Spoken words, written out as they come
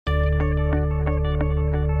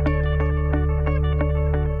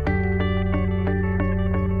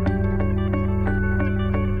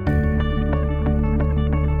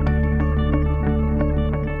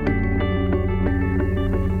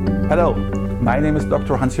Hello, my name is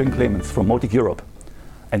Dr. Hans-Jürgen Klemenz from Motic Europe,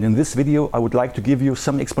 and in this video I would like to give you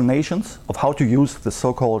some explanations of how to use the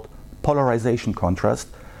so-called polarization contrast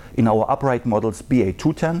in our upright models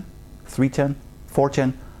BA210, 310,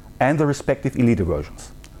 410 and the respective Elite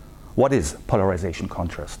versions. What is polarization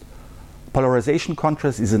contrast? Polarization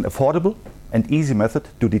contrast is an affordable and easy method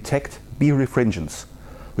to detect birefringence,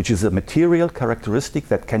 which is a material characteristic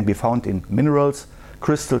that can be found in minerals,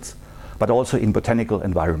 crystals, but also in botanical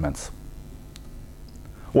environments.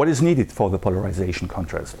 What is needed for the polarization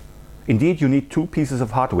contrast? Indeed, you need two pieces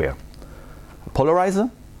of hardware, a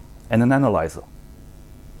polarizer and an analyzer.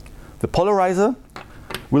 The polarizer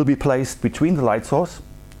will be placed between the light source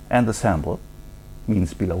and the sample,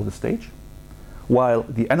 means below the stage, while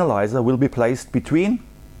the analyzer will be placed between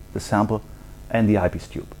the sample and the eyepiece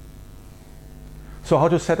tube. So how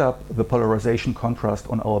to set up the polarization contrast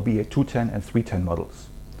on our BA210 and 310 models?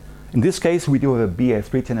 In this case, we do have a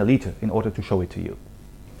BA310 Elite in order to show it to you.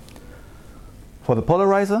 For the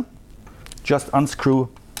polarizer, just unscrew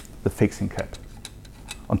the fixing cap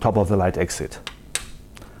on top of the light exit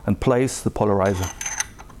and place the polarizer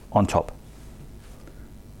on top.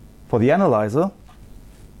 For the analyzer,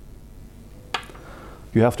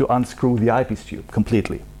 you have to unscrew the eyepiece tube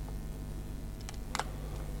completely.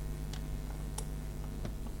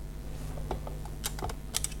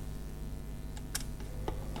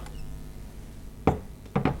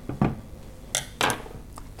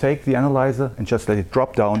 Take the analyzer and just let it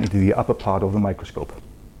drop down into the upper part of the microscope.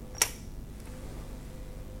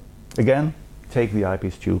 Again, take the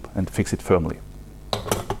eyepiece tube and fix it firmly.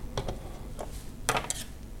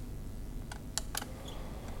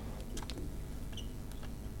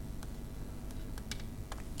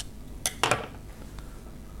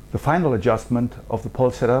 The final adjustment of the pol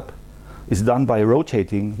setup is done by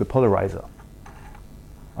rotating the polarizer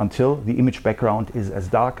until the image background is as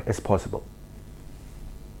dark as possible.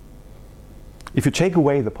 If you take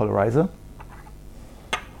away the polarizer,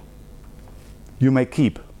 you may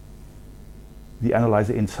keep the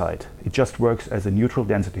analyzer inside. It just works as a neutral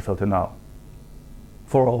density filter now.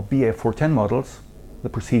 For our BA410 models, the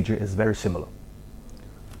procedure is very similar.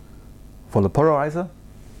 For the polarizer,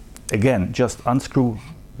 again, just unscrew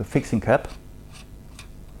the fixing cap,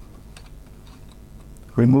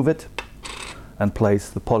 remove it, and place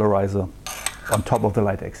the polarizer on top of the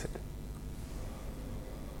light exit.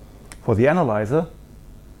 For the analyzer,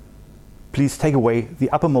 please take away the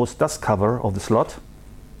uppermost dust cover of the slot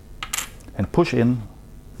and push in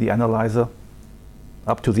the analyzer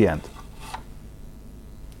up to the end.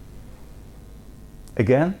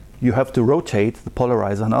 Again, you have to rotate the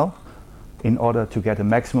polarizer now in order to get a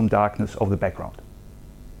maximum darkness of the background.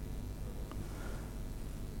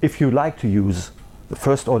 If you like to use the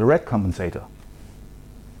first order red compensator,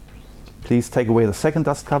 please take away the second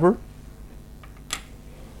dust cover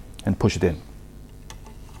and push it in.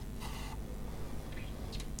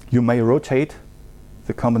 You may rotate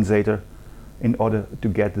the compensator in order to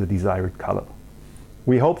get the desired color.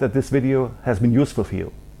 We hope that this video has been useful for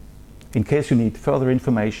you. In case you need further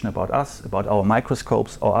information about us, about our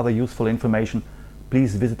microscopes or other useful information,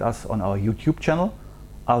 please visit us on our YouTube channel,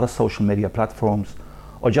 other social media platforms,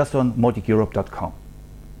 or just on moticeurope.com.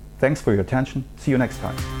 Thanks for your attention. See you next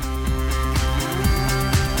time.